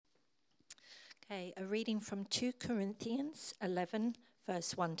Okay, a reading from 2 Corinthians 11,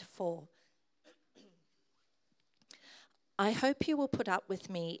 verse 1 to 4. I hope you will put up with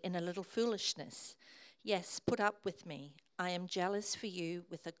me in a little foolishness. Yes, put up with me. I am jealous for you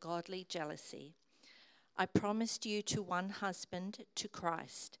with a godly jealousy. I promised you to one husband, to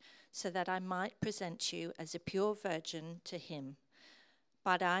Christ, so that I might present you as a pure virgin to him.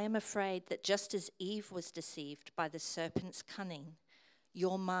 But I am afraid that just as Eve was deceived by the serpent's cunning,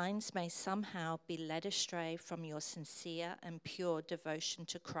 your minds may somehow be led astray from your sincere and pure devotion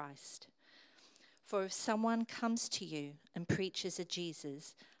to Christ. For if someone comes to you and preaches a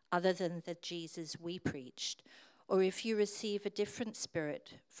Jesus other than the Jesus we preached, or if you receive a different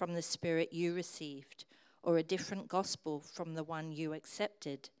spirit from the spirit you received, or a different gospel from the one you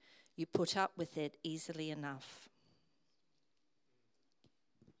accepted, you put up with it easily enough.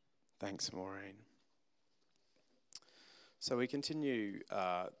 Thanks, Maureen. So we continue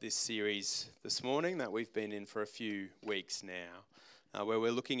this series this morning that we've been in for a few weeks now, where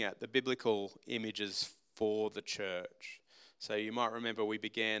we're looking at the biblical images for the church. So you might remember we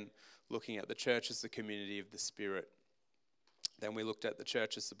began looking at the church as the community of the Spirit. Then we looked at the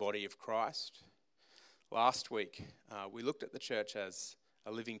church as the body of Christ. Last week, we looked at the church as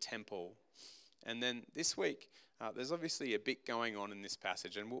a living temple. And then this week, there's obviously a bit going on in this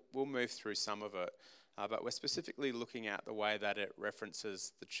passage, and we'll move through some of it. But we're specifically looking at the way that it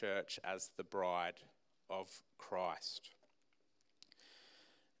references the church as the bride of Christ.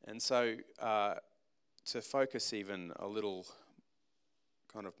 And so to focus even a little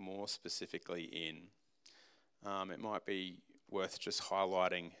kind of more specifically in, it might be worth just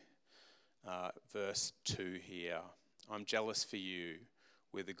highlighting verse 2 here. I'm jealous for you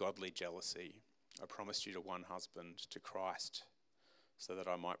with a godly jealousy. I promised you to one husband, to Christ, so that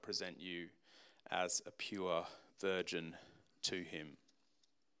I might present you as a pure virgin to him.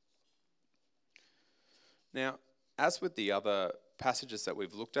 Now, as with the other passages that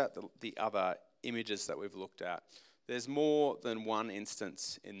we've looked at, the other images that we've looked at, there's more than one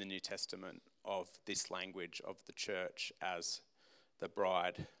instance in the New Testament of this language of the church as the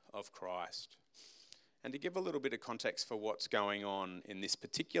bride of Christ. And to give a little bit of context for what's going on in this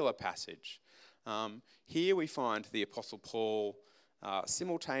particular passage, here we find the Apostle Paul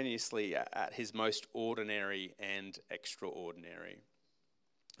simultaneously at his most ordinary and extraordinary.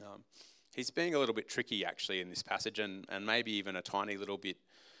 He's being a little bit tricky actually in this passage and maybe even a tiny little bit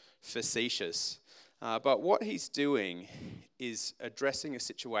facetious. But what he's doing is addressing a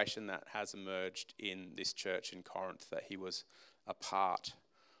situation that has emerged in this church in Corinth that he was a part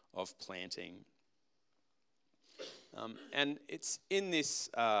of planting. And it's in this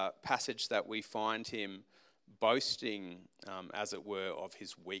passage that we find him boasting, as it were, of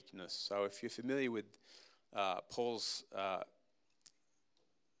his weakness. So if you're familiar with Paul's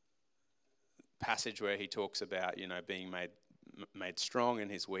passage where he talks about, being made strong in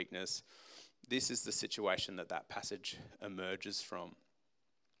his weakness, this is the situation that passage emerges from.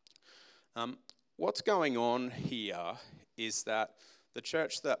 What's going on here is that the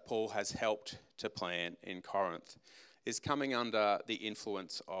church that Paul has helped to plant in Corinth is coming under the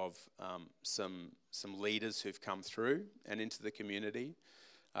influence of some leaders who've come through and into the community,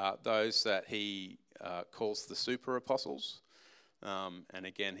 those that he calls the super apostles. And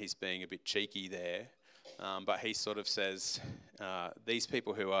again, he's being a bit cheeky there, but he sort of says these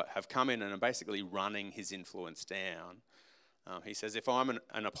people who have come in and are basically running his influence down. He says, if I'm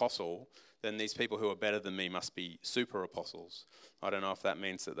an apostle, then these people who are better than me must be super apostles. I don't know if that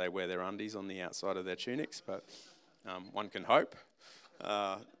means that they wear their undies on the outside of their tunics, but one can hope.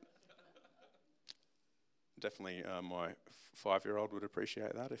 Definitely my 5-year-old would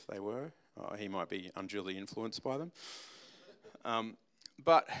appreciate that if they were. He might be unduly influenced by them.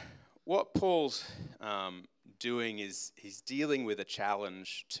 But what Paul's doing is he's dealing with a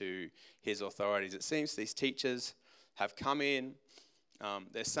challenge to his authorities. It seems these teachers have come in.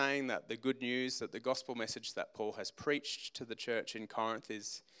 They're saying that the good news, that the gospel message that Paul has preached to the church in Corinth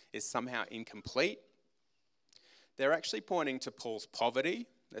is somehow incomplete. They're actually pointing to Paul's poverty.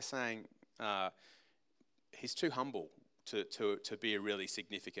 They're saying he's too humble to be a really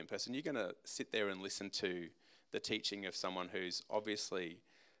significant person. You're going to sit there and listen to the teaching of someone who's obviously,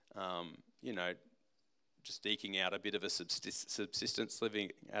 just eking out a bit of a subsistence living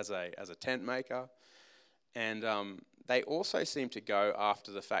as a tent maker. And they also seem to go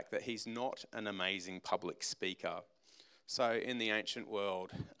after the fact that he's not an amazing public speaker. So in the ancient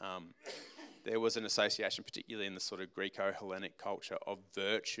world, there was an association, particularly in the sort of Greco-Hellenic culture, of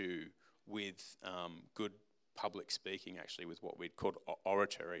virtue with good public speaking, actually, with what we'd called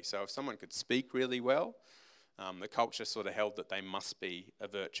oratory. So if someone could speak really well, the culture sort of held that they must be a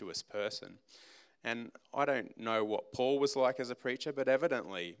virtuous person. And I don't know what Paul was like as a preacher, but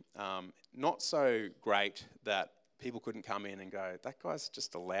evidently not so great that people couldn't come in and go, that guy's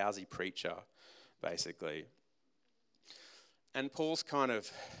just a lousy preacher, basically. And Paul's kind of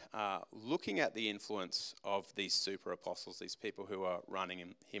looking at the influence of these super apostles, these people who are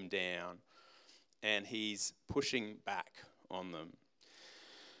running him down, and he's pushing back on them.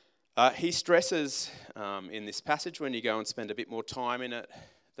 He stresses in this passage, when you go and spend a bit more time in it,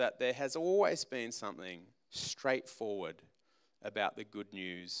 that there has always been something straightforward about the good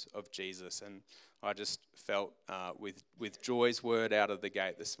news of Jesus. And I just felt with Joy's word out of the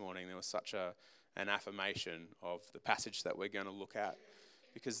gate this morning, there was such an affirmation of the passage that we're going to look at,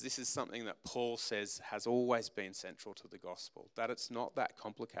 because this is something that Paul says has always been central to the gospel, that it's not that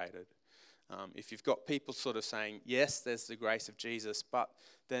complicated. If you've got people sort of saying, yes, there's the grace of Jesus, but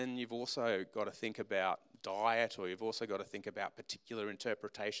then you've also got to think about diet, or you've also got to think about particular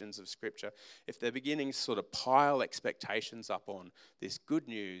interpretations of Scripture. If they're beginning to sort of pile expectations up on this good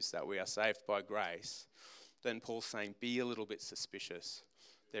news that we are saved by grace, then Paul's saying, be a little bit suspicious.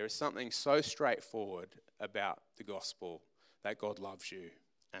 There is something so straightforward about the gospel, that God loves you,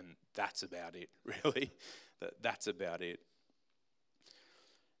 and that's about it, really. That's about it.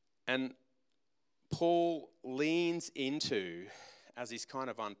 And Paul leans into, as he's kind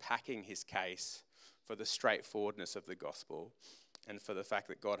of unpacking his case for the straightforwardness of the gospel and for the fact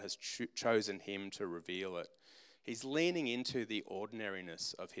that God has chosen him to reveal it, he's leaning into the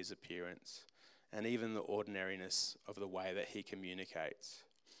ordinariness of his appearance and even the ordinariness of the way that he communicates.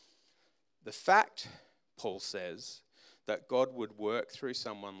 The fact, Paul says, that God would work through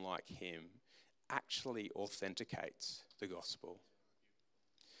someone like him actually authenticates the gospel.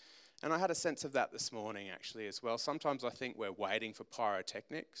 And I had a sense of that this morning actually as well. Sometimes I think we're waiting for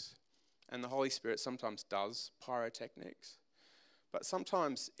pyrotechnics, and the Holy Spirit sometimes does pyrotechnics. But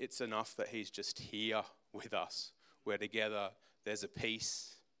sometimes it's enough that he's just here with us. We're together, there's a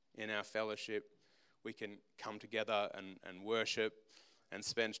peace in our fellowship. We can come together and worship and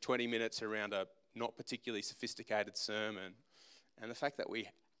spend 20 minutes around a not particularly sophisticated sermon. And the fact that we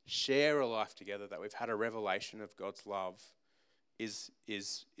share a life together, that we've had a revelation of God's love, is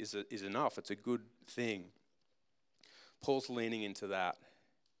enough. It's a good thing. Paul's leaning into that.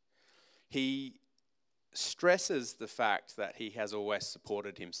 He stresses the fact that he has always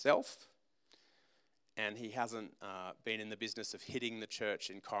supported himself, and he hasn't been in the business of hitting the church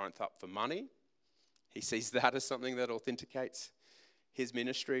in Corinth up for money. He sees that as something that authenticates his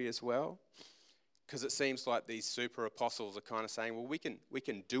ministry as well, because it seems like these super apostles are kind of saying, well, we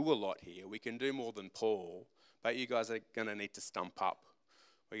can do a lot here. We can do more than Paul, but you guys are going to need to stump up.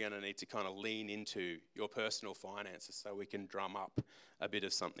 We're going to need to kind of lean into your personal finances so we can drum up a bit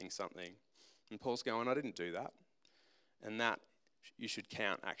of something. And Paul's going, I didn't do that. And that you should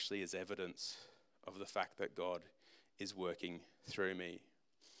count actually as evidence of the fact that God is working through me.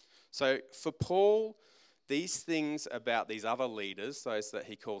 So for Paul, these things about these other leaders, those that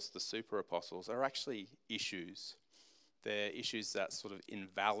he calls the super apostles, are actually issues. They're issues that sort of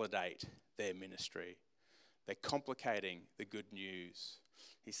invalidate their ministry. They're complicating the good news.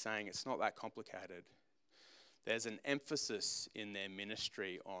 He's saying it's not that complicated. There's an emphasis in their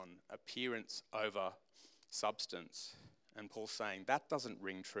ministry on appearance over substance. And Paul's saying that doesn't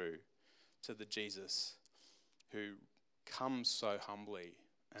ring true to the Jesus who comes so humbly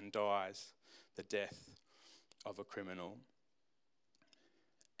and dies the death of a criminal.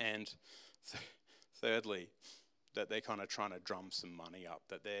 And thirdly, that they're kind of trying to drum some money up,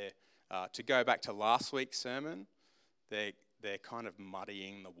 that they're to go back to last week's sermon, they're kind of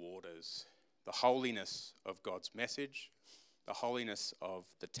muddying the waters. The holiness of God's message, the holiness of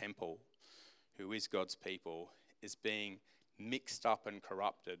the temple, who is God's people, is being mixed up and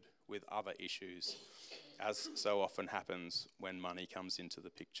corrupted with other issues, as so often happens when money comes into the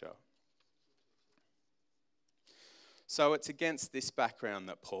picture. So it's against this background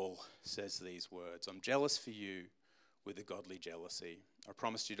that Paul says these words. I'm jealous for you with a godly jealousy. I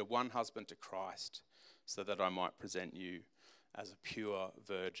promised you to one husband, to Christ, so that I might present you as a pure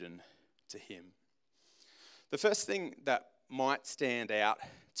virgin to him. The first thing that might stand out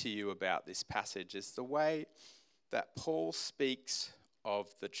to you about this passage is the way that Paul speaks of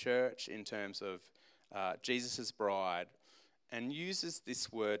the church in terms of Jesus' bride, and uses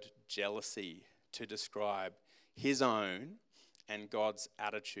this word jealousy to describe his own and God's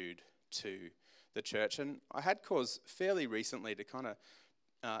attitude to the church. And I had cause fairly recently to kind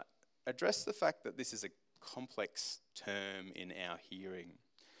of address the fact that this is a complex term in our hearing.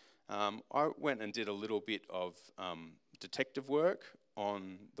 I went and did a little bit of detective work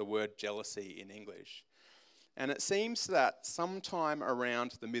on the word jealousy in English. And it seems that sometime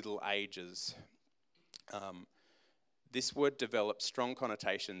around the Middle Ages, This word develops strong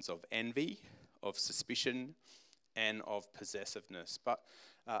connotations of envy, of suspicion, and of possessiveness. But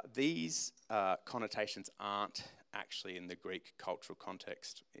these connotations aren't actually in the Greek cultural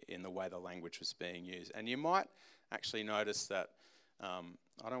context in the way the language was being used. And you might actually notice that,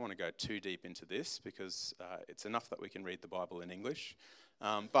 I don't want to go too deep into this because it's enough that we can read the Bible in English,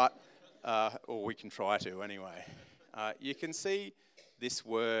 or we can try to anyway. You can see this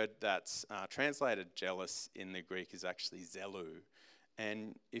word that's translated jealous in the Greek is actually zelu.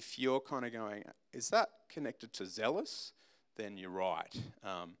 And if you're kind of going, is that connected to zealous? Then you're right.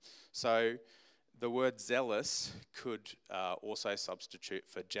 So the word zealous could also substitute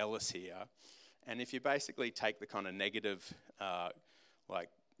for jealous here. And if you basically take the kind of negative, like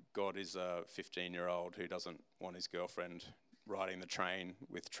God is a 15-year-old who doesn't want his girlfriend riding the train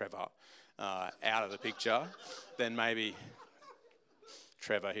with Trevor out of the picture, then maybe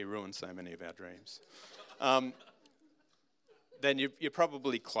Trevor, he ruined so many of our dreams. Then you're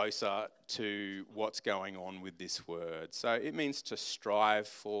probably closer to what's going on with this word. So it means to strive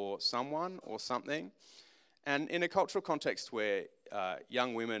for someone or something. And in a cultural context where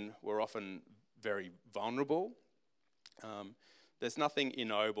young women were often very vulnerable, there's nothing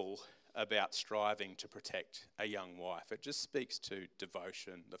ignoble about striving to protect a young wife. It just speaks to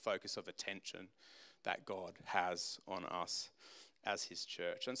devotion, the focus of attention that God has on us as his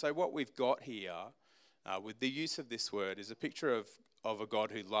church. And so what we've got here with the use of this word is a picture of a God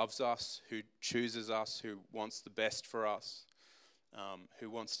who loves us, who chooses us, who wants the best for us,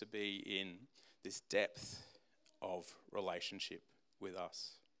 who wants to be in this depth of relationship with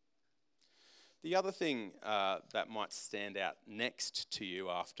us. The other thing that might stand out next to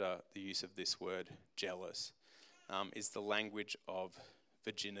you after the use of this word, jealous, is the language of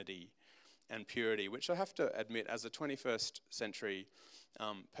virginity and purity, which I have to admit, as a 21st century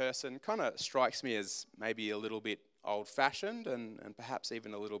person, kind of strikes me as maybe a little bit old-fashioned and perhaps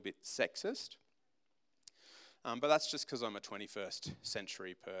even a little bit sexist. But that's just because I'm a 21st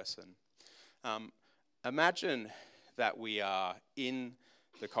century person. Imagine that we are in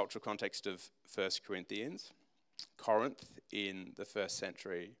the cultural context of 1 Corinthians, Corinth in the first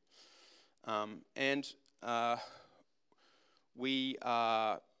century. And we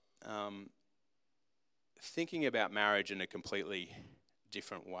are thinking about marriage in a completely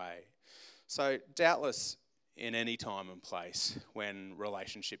different way. So doubtless in any time and place when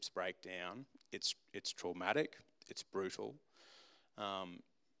relationships break down, it's traumatic, it's brutal.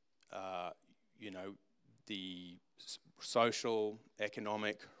 The social,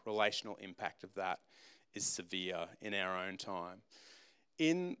 economic, relational impact of that is severe in our own time.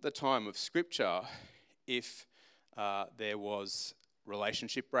 In the time of Scripture, if there was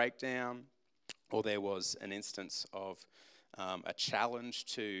relationship breakdown or there was an instance of a challenge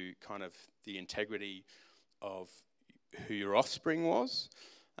to kind of the integrity of who your offspring was,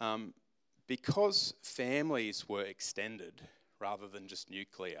 because families were extended rather than just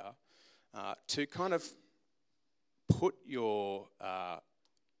nuclear, to kind of put your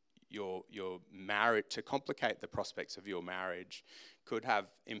marriage, to complicate the prospects of your marriage, could have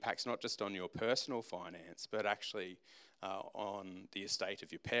impacts not just on your personal finance, but actually on the estate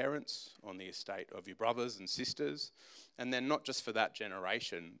of your parents, on the estate of your brothers and sisters, and then not just for that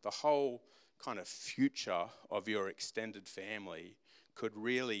generation, the whole kind of future of your extended family could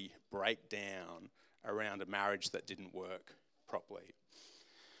really break down around a marriage that didn't work properly.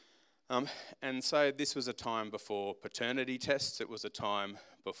 And so this was a time before paternity tests. It was a time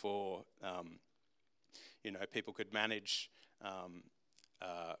before, people could manage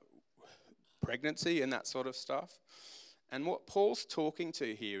pregnancy and that sort of stuff. And what Paul's talking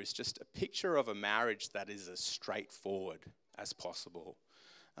to here is just a picture of a marriage that is as straightforward as possible.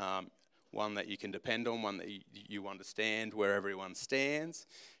 One that you can depend on, one that you understand where everyone stands.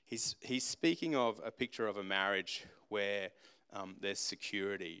 He's speaking of a picture of a marriage where there's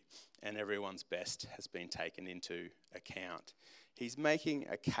security and everyone's best has been taken into account. He's making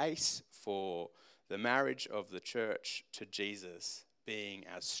a case for the marriage of the church to Jesus being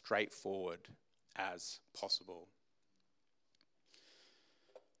as straightforward as possible.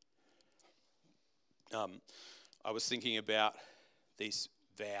 I was thinking about these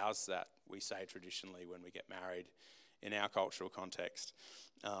vows that we say traditionally when we get married in our cultural context.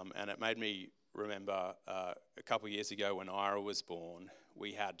 And it made me remember a couple of years ago when Ira was born,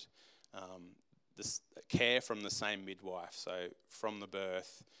 we had this care from the same midwife, so from the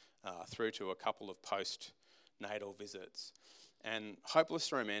birth through to a couple of post-natal visits. And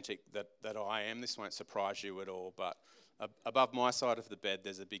hopeless romantic that I am, this won't surprise you at all, but above my side of the bed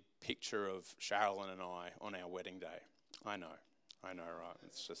there's a big picture of Sherilyn and I on our wedding day. I know, right?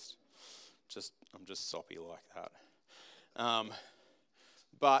 It's just I'm just soppy like that.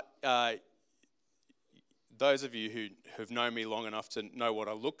 But those of you who've known me long enough to know what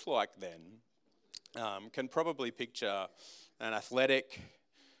I looked like then can probably picture an athletic,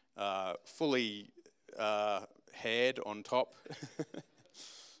 fully haired on top,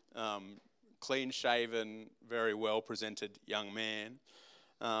 clean-shaven, very well-presented young man.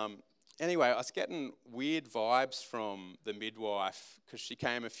 Anyway, I was getting weird vibes from the midwife because she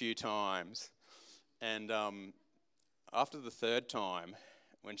came a few times. And after the third time,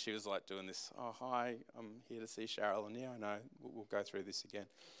 when she was like doing this, "Oh, hi, I'm here to see Cheryl." And yeah, I know, we'll go through this again.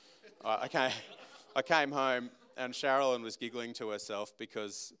 I came home and Sherilyn was giggling to herself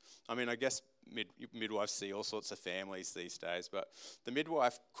because, I mean, I guess midwives see all sorts of families these days, but the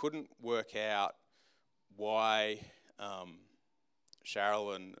midwife couldn't work out why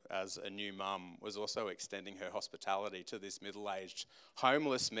Sherilyn, as a new mum, was also extending her hospitality to this middle-aged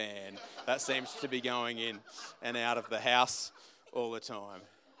homeless man that seems to be going in and out of the house all the time.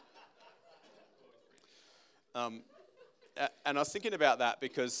 And I was thinking about that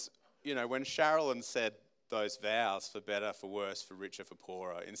because, you know, when Sherilyn said those vows, for better, for worse, for richer, for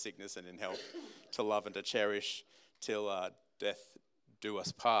poorer, in sickness and in health, to love and to cherish till death do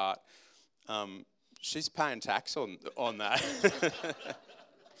us part, she's paying tax on that.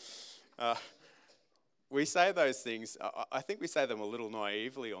 We say those things, I think we say them a little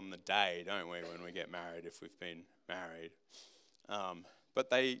naively on the day, don't we, when we get married, if we've been married. But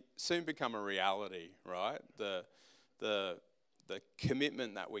they soon become a reality, right? The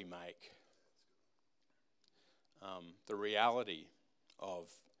commitment that we make, the reality of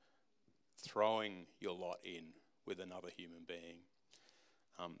throwing your lot in with another human being,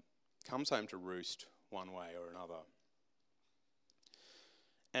 comes home to roost one way or another.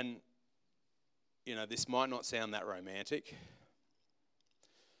 And, you know, this might not sound that romantic,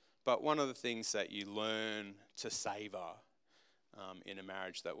 but one of the things that you learn to savour in a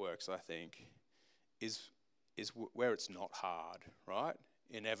marriage that works, I think, is where it's not hard, right?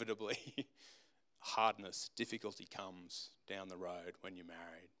 Inevitably, hardness, difficulty comes down the road when you're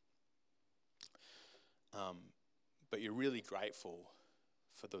married. But you're really grateful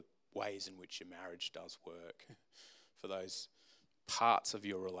for the ways in which your marriage does work, for those parts of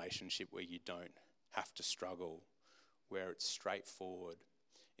your relationship where you don't have to struggle, where it's straightforward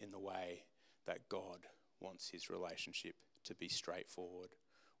in the way that God wants his relationship to be straightforward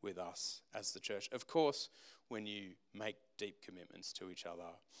with us as the church. Of course, when you make deep commitments to each other,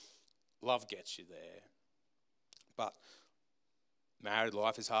 love gets you there. But married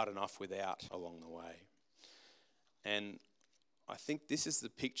life is hard enough without along the way. And I think this is the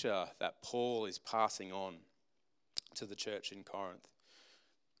picture that Paul is passing on to the church in Corinth.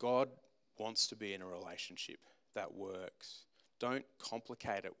 God wants to be in a relationship that works. Don't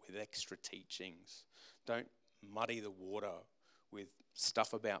complicate it with extra teachings. Don't muddy the water with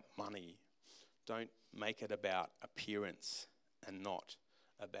stuff about money. Don't make it about appearance and not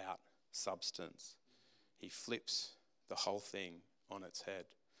about substance. He flips the whole thing on its head.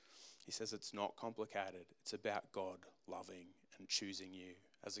 He says it's not complicated. It's about God loving and choosing you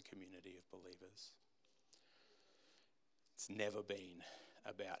as a community of believers. It's never been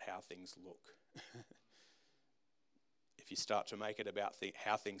about how things look. If you start to make it about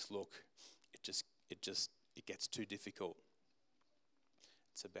how things look, it gets too difficult.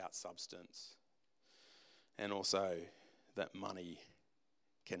 It's about substance. And also that money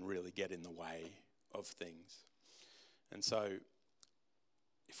can really get in the way of things. And so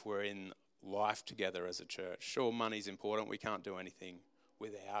if we're in life together as a church, sure, money's important. We can't do anything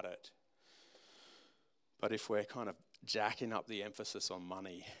without it. But if we're kind of jacking up the emphasis on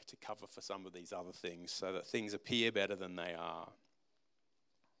money to cover for some of these other things so that things appear better than they are,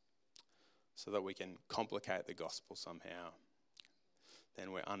 so that we can complicate the gospel somehow,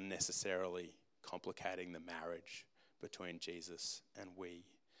 then we're unnecessarily complicating the marriage between Jesus and we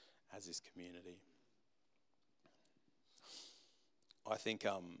as his community. I think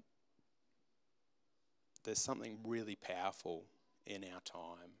there's something really powerful in our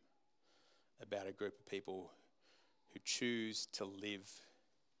time about a group of people who choose to live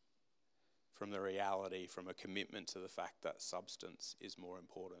from the reality, from a commitment to the fact that substance is more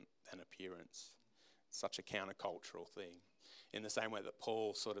important than appearance. Such a countercultural thing. In the same way that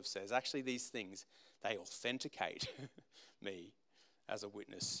Paul sort of says, actually these things, they authenticate me as a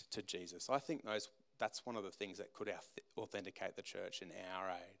witness to Jesus. I think that's one of the things that could authenticate the church in our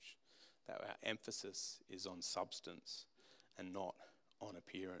age, that our emphasis is on substance and not on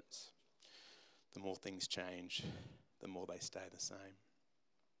appearance. The more things change, the more they stay the same.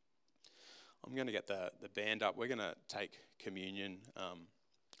 I'm going to get the band up. We're going to take communion.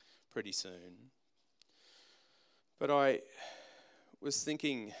 pretty soon. But I was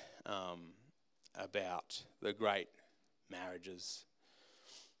thinking about the great marriages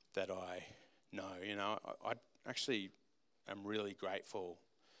that I know. You know, I actually am really grateful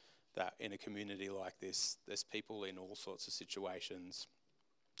that in a community like this, there's people in all sorts of situations.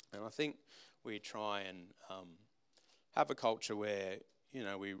 And I think we try and have a culture where, you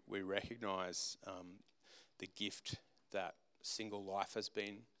know, we recognise the gift that single life has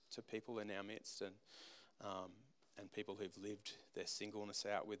been to people in our midst, and people who've lived their singleness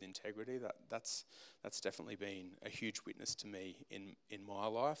out with integrity. That's definitely been a huge witness to me in my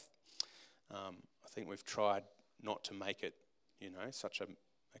life. I think we've tried not to make it, you know, such a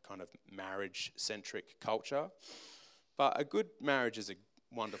kind of marriage-centric culture. But a good marriage is a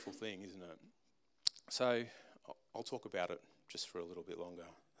wonderful thing, isn't it? So I'll talk about it just for a little bit longer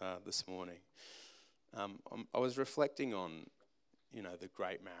this morning. I was reflecting on, you know, the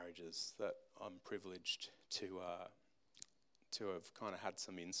great marriages that I'm privileged to have kind of had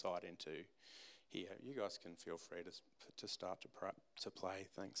some insight into here. You guys can feel free to start to play.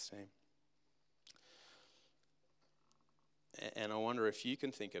 Thanks, team. And I wonder if you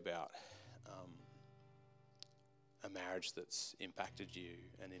can think about a marriage that's impacted you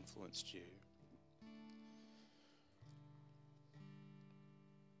and influenced you.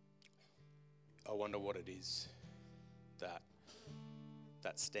 I wonder what it is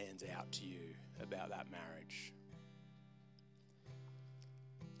that stands out to you about that marriage.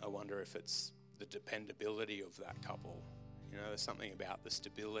 I wonder if it's the dependability of that couple. You know, there's something about the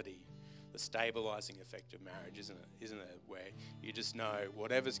stability, the stabilising effect of marriage, isn't it? Where you just know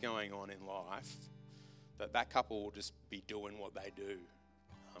whatever's going on in life, that couple will just be doing what they do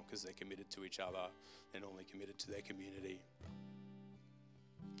because they're committed to each other. They're normally committed to their community.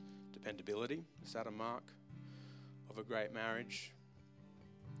 Dependability, is that a mark of a great marriage?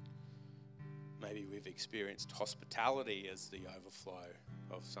 Maybe we've experienced hospitality as the overflow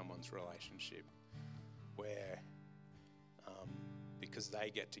of someone's relationship, where because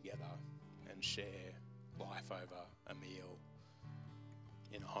they get together and share life over a meal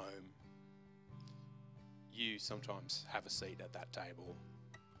in a home, you sometimes have a seat at that table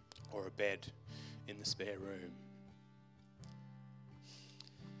or a bed in the spare room.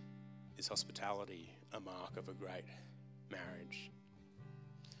 Is hospitality a mark of a great marriage?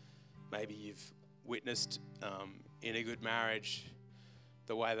 Maybe you've witnessed in a good marriage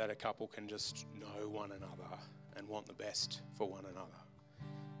the way that a couple can just know one another and want the best for one another.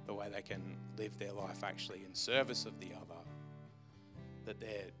 The way they can live their life actually in service of the other. That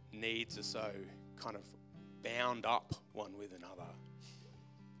their needs are so kind of bound up one with another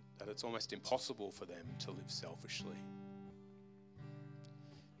that it's almost impossible for them to live selfishly.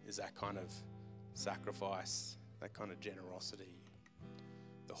 Is that kind of sacrifice, that kind of generosity,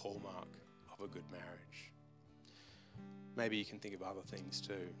 the hallmark of a good marriage? Maybe you can think of other things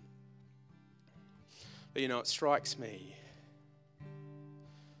too. But you know, it strikes me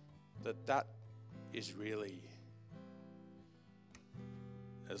that is really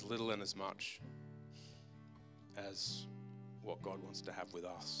as little and as much as what God wants to have with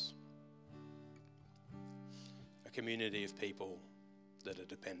us. A community of people that are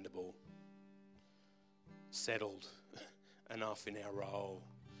dependable, settled enough in our role,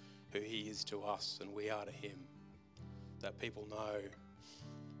 who He is to us and we are to Him, that people know,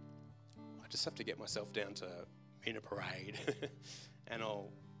 I just have to get myself down to Mina Parade and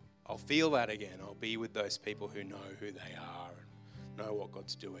I'll feel that again. I'll be with those people who know who they are and know what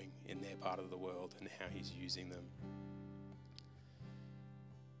God's doing in their part of the world and how He's using them.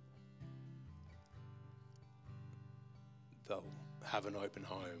 They'll have an open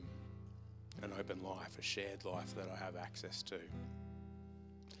home, an open life, a shared life that I have access to.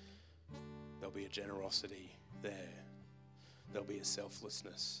 There'll be a generosity there. There'll be a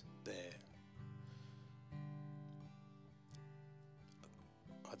selflessness there.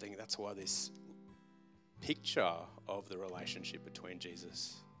 I think that's why this picture of the relationship between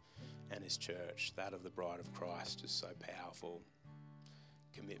Jesus and His church, that of the bride of Christ, is so powerful.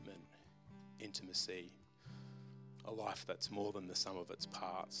 Commitment, intimacy, a life that's more than the sum of its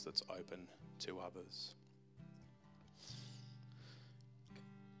parts, that's open to others.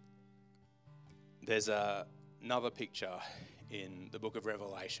 There's another picture in the book of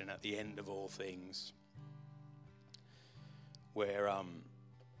Revelation at the end of all things where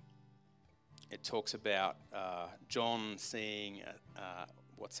it talks about John seeing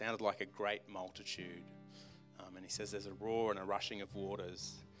what sounded like a great multitude. And he says there's a roar and a rushing of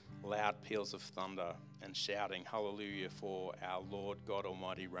waters, loud peals of thunder, and shouting, "Hallelujah, for our Lord God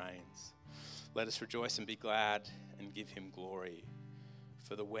Almighty reigns. Let us rejoice and be glad and give Him glory.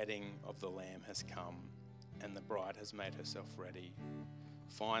 For the wedding of the Lamb has come, and the bride has made herself ready.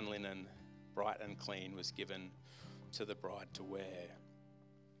 Fine linen, bright and clean, was given to the bride to wear.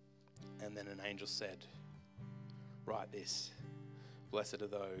 And then an angel said, write this, blessed are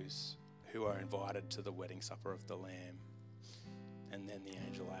those who are invited to the wedding supper of the Lamb. And then the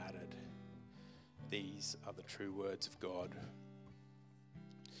angel added, these are the true words of God.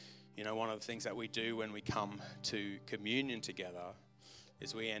 You know, one of the things that we do when we come to communion together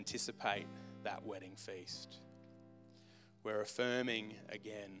is we anticipate that wedding feast. We're affirming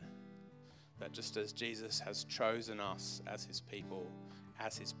again that just as Jesus has chosen us as his people,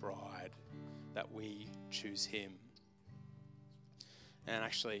 as his bride, that we choose him. And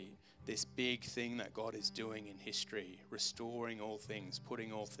actually, this big thing that God is doing in history, restoring all things,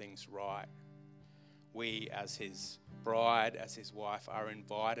 putting all things right, we as his bride, as his wife, are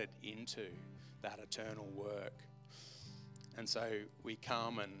invited into that eternal work. And so we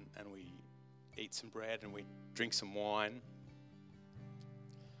come and we eat some bread and we drink some wine.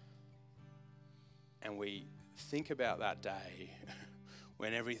 And we think about that day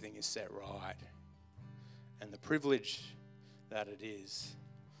when everything is set right and the privilege that it is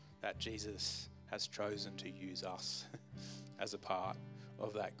that Jesus has chosen to use us as a part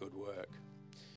of that good work.